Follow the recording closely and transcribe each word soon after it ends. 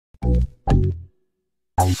Hello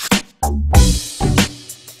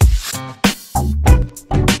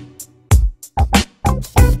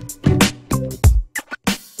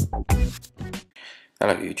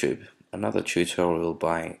YouTube, another tutorial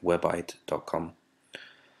by webite.com.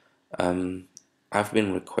 I've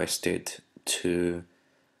been requested to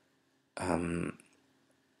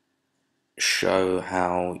show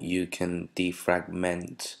how you can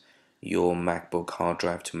defragment your MacBook hard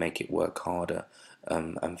drive to make it work harder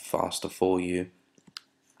and faster for you.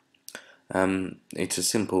 It's a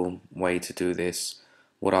simple way to do this.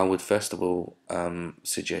 What I would first of all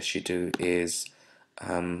suggest you do is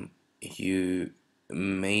you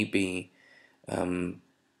may be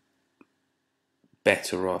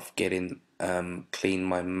better off getting Clean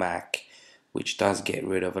My Mac, which does get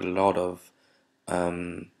rid of a lot of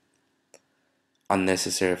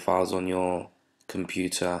unnecessary files on your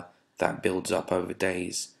computer that builds up over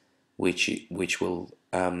days, which will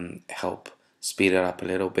help speed it up a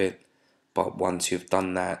little bit. But once you've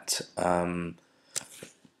done that,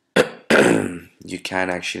 you can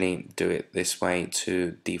actually do it this way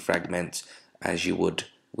to defragment as you would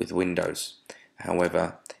with Windows.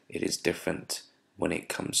 However, it is different when it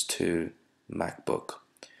comes to MacBook.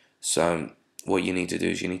 So what you need to do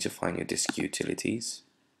is you need to find your disk utilities.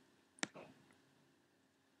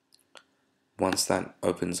 Once that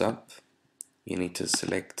opens up, you need to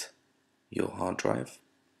select your hard drive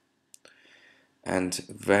and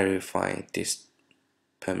verify disk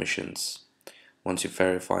permissions. Once you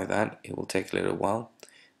verify that, it will take a little while.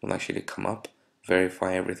 It will actually come up,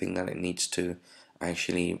 verify everything that it needs to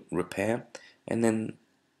actually repair, and then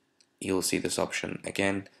you'll see this option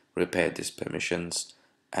again, repair disk permissions,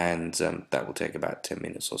 and that will take about 10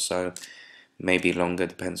 minutes or so, maybe longer,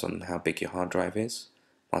 depends on how big your hard drive is.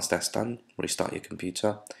 Once that's done, restart your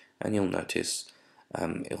computer and you'll notice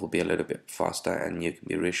it will be a little bit faster, and you can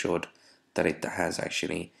be reassured that it has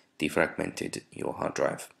actually defragmented your hard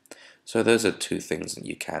drive. So those are two things that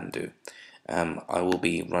you can do. I will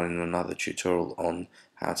be running another tutorial on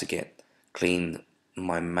how to get Clean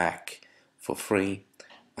My Mac for free,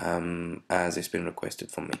 as it's been requested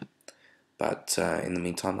from me. But in the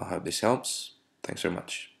meantime, I hope this helps. Thanks very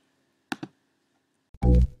much.